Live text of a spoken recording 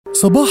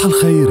صباح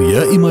الخير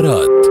يا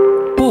إمارات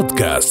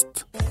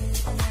بودكاست.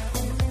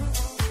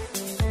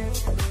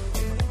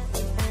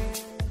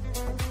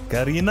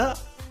 Karina,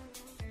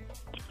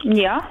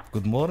 Yeah,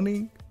 good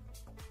morning.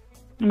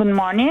 good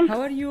morning.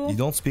 How are you? You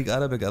don't speak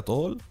Arabic at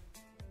all?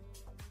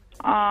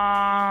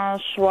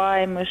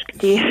 شوي مش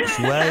كتير.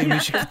 شوي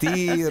مش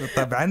كتير.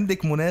 طب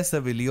عندك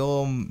مناسبة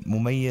اليوم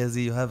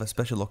مميزة. You have a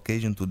special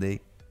occasion today.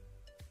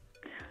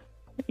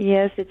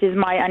 Yes, it is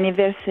my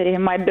anniversary,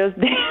 my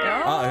birthday.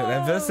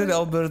 Anniversary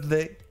or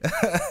birthday?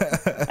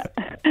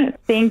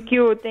 Thank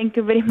you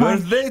very much.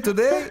 Birthday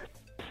today?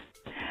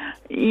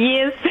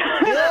 Yes.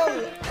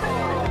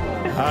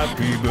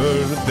 Happy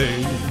birthday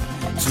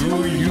to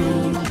you.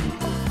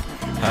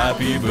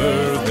 Happy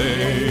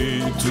birthday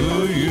to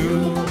you.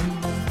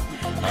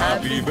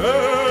 Happy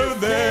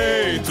birthday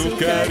to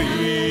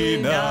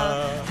Karina.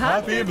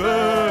 Happy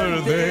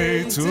birthday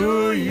to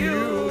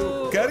you.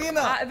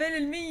 Karina.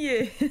 عقبال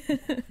 100.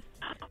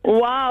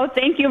 Wow,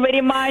 thank you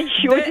very much.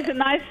 What is a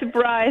nice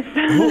surprise.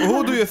 Who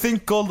do you think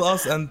called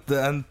us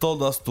and told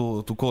us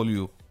to call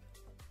you?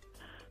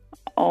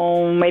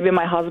 Oh, maybe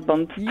my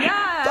husband.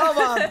 Yeah.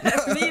 طبعا.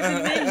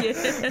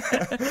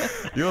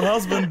 100%. Your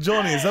husband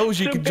Johnny.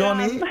 زوجك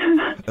جوني.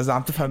 إذا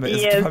عم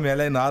تفهمي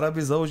علينا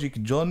عربي، زوجك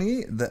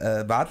جوني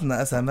بعت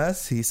لنا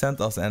SMS. He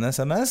sent us an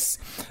SMS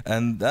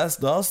and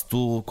asked us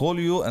to call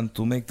you and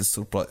to make this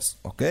surprise.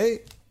 Okay?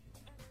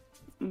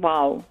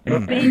 Wow.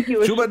 Thank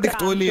you. شو بدك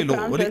تقولي له؟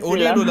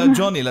 قولي له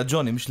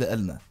لجوني مش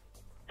لنا.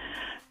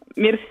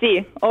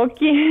 ميرسي.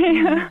 اوكي.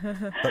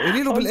 طب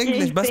قولي له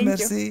بالانجلش بس thank you.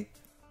 ميرسي.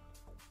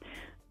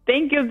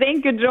 Thank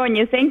you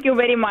Johnny. Thank you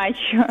very much.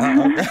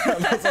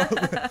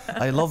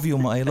 I love you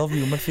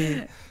ما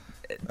في.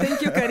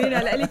 Thank you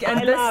Karina لك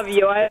I love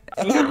you.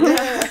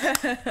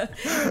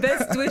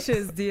 best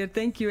wishes dear.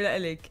 Thank you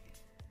لك.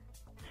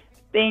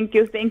 Thank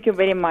you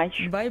very much.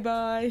 Bye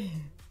bye.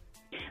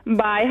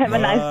 Bye. Have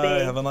a nice day.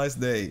 Have a nice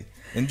day.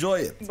 Enjoy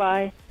it.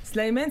 Bye.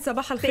 سليمان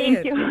صباح Thank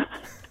الخير. you.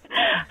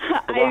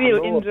 I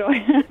will enjoy.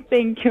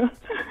 Thank you.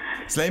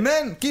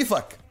 سليمان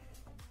كيفك؟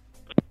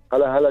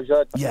 هلا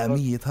جاد يا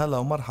ميت هلا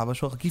ومرحبا.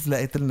 شو كيف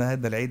لقيت لنا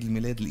هذا العيد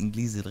الميلاد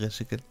الإنجليزي الغير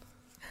شكل؟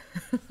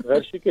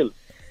 غير شكل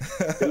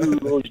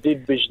كله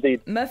جديد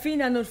بجديد. ما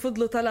فينا نرفض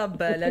له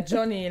طلب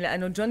لجوني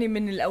لأنه جوني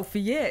من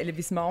الأوفياء اللي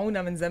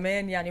بيسمعونا من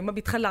زمان يعني وما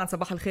بيتخلى عن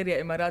صباح الخير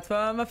يا إمارات.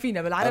 فما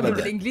فينا بالعربي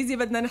أبداً. بالإنجليزي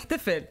بدنا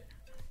نحتفل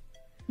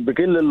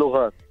بكل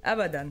اللغات.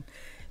 أبداً.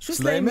 شو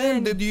سليمان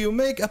سليمان؟ did you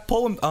make a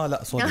poem؟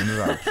 لا صوتي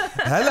نزعل.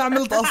 هل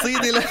عملت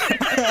قصيدة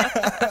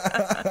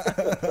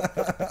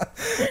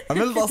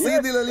عملت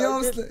قصيدة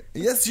لليوم؟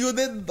 yes you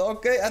did.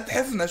 اوكي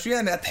اتحفنا. شو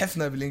يعني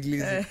اتحفنا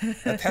بالانجليزي؟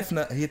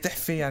 اتحفنا هي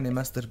تحفة يعني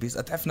ماستر بيس.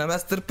 اتحفنا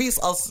ماستر بيس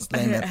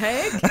سليمان.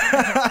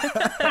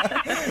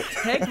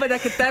 هيك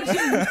بدك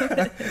تترجم.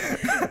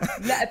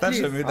 لا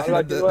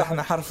ترجمة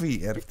نحن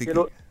حرفي. عرفتي كيف؟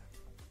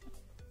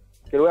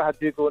 كل واحد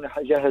فيكم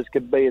يجهز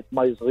كباية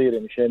مي صغيرة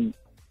مشان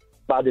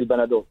بعد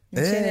البنادول.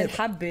 مشان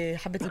حبة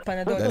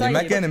البنادول. اللي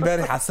ما كان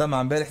امبارح على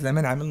السمع. امبارح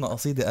لما عملنا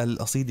قصيدة قال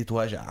قصيدة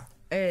وجع.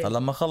 إيه.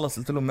 فلما خلص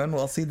قلت له منو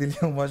قصيدة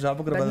اليوم وجع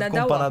بكره بدنا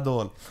بدكم دواء.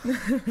 بنادول.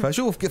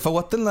 فشوف كيف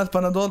فوتت لنا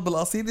البنادول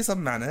بالقصيدة.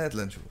 سمعنا هات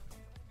لنشوف.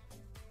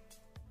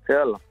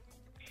 يلا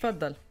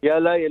تفضل. يا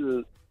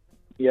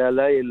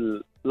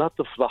ليل لا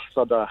تفضح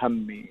صدى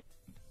همي،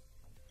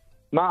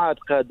 ما عاد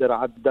قادر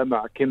على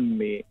الدمع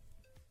كمي،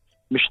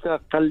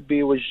 مشتاق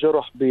قلبي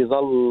والجرح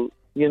بيظل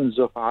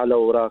ينزف على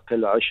اوراق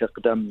العشق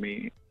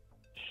دمي.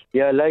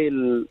 يا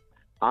ليل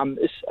عم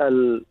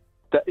اسأل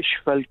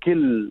تأشفى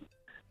الكل،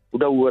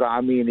 ودور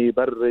عمين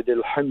يبرد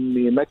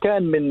الحمي،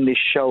 مكان مني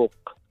الشوق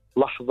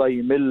لحظة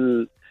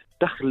يمل،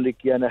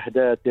 دخلك يا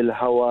نهدات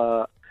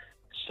الهوى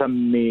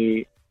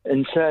سمي،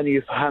 إنسان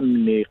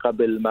يفهمني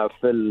قبل ما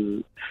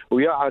فل،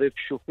 ويعرف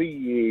شو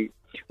فيي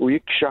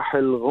ويكشح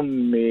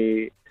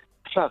الغمي،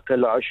 ساق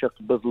العشق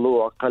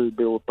بضلوع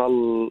قلبي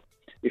وطل،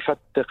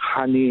 يفتق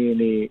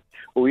حنيني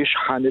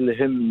ويشحن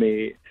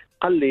الهمي،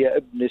 قل لي يا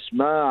ابن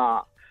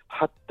اسماع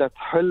حتى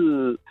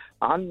تحل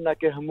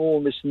عنك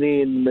هموم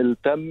سنين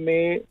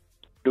ملتمي،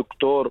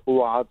 دكتور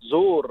اوعى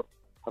تزور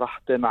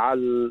رح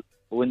تنعل،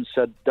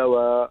 وانسى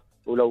الدواء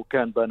ولو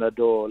كان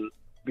بنادول،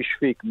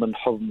 بيشفيك من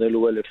حضن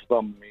الولف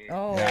ضمي.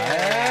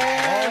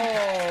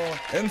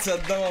 انسى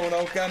الدواء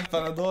ولو كان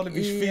بنادول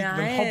بيشفيك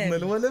من حضن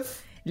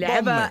الولف.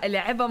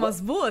 لعبة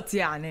مزبوط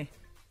يعني.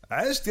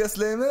 عشت يا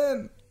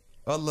سليمان.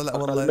 والله لا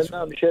والله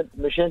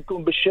مشان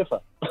نكون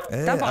بالشفا.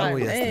 طبعاً.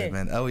 قوي يا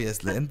سليمان قوي يا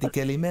سليمان. انت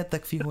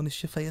كلماتك فيهن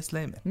الشفا يا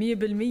سليمان.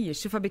 100%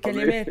 الشفا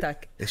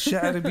بكلماتك.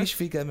 الشعر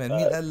بيشفي كمان.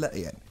 مين قال لا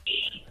يعني؟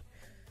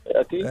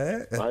 أكيد.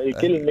 هاي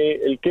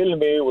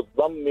الكلمة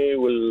والضمة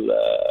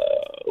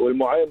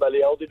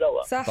والمعاملة هودي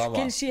دواء. صح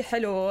طبعا. كل شيء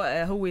حلو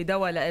هو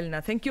دواء لنا.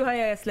 ثانك يو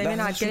هيا يا سليمان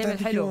على الكلام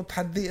الحلو.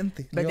 تحدي انت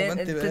اليوم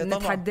انت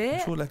بتتحدى.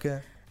 شو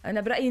لك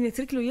انا برايي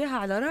نترك له اياها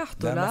على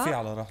راحته. لا ما في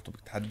على راحته،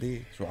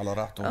 بتحديه شو على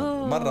راحته.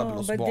 مره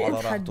بالاسبوع على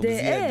راحته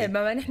بزياده. ايه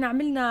ما نحن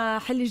عملنا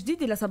حل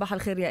جديد لصباح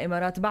الخير يا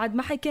امارات، بعد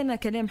ما حكينا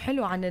كلام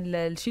حلو عن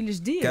الشيء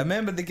الجديد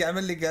كمان بدك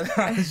يعمل لي كلام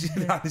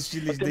عن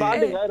الشيء الجديد. ما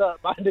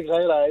عندك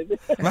غيرها هيدي.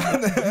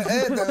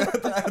 ايه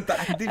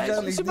تحدي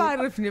شغله شو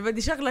بعرفني،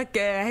 بدي شغلك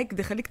هيك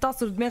بدي خليك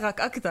تعصر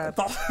دماغك اكثر.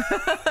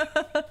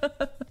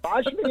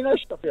 عشمي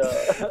نشطف يا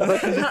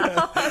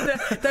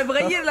طيب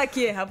بغير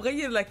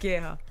لك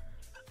اياها.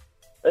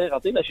 ايه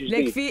اعطينا شيء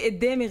جديد. لك في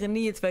قدامي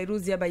غنية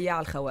فيروز يا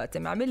بياع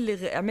الخواتم،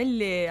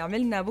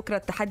 عملنا بكره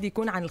التحدي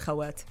يكون عن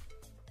الخواتم.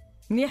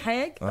 منيح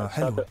هيك؟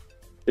 حلو.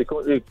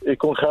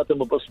 يكون خاتم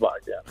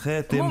باصبعك يعني.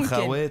 خاتم ممكن.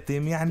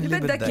 خواتم يعني اللي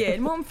بدك اياه،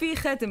 المهم في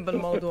خاتم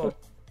بالموضوع.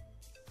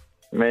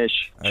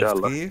 ماشي ان شاء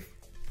الله. كيف؟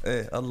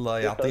 ايه الله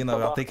يعطينا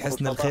ويعطيك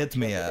حسن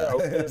الخاتمه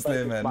يا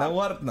سليمان،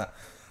 نورتنا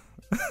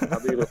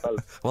حبيبي قلب.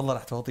 والله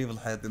رح تفوتيه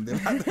بالحياتم دي.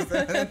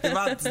 انت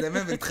بعد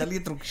سليمان بدك تخليه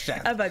يترك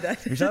الشعر ابدا،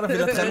 مش عارف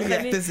اذا تخليه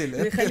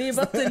يعتزل، خليه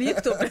يبطل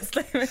يكتب.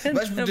 سليمان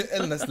باش بتجي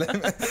لنا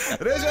سليمان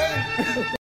رجعي.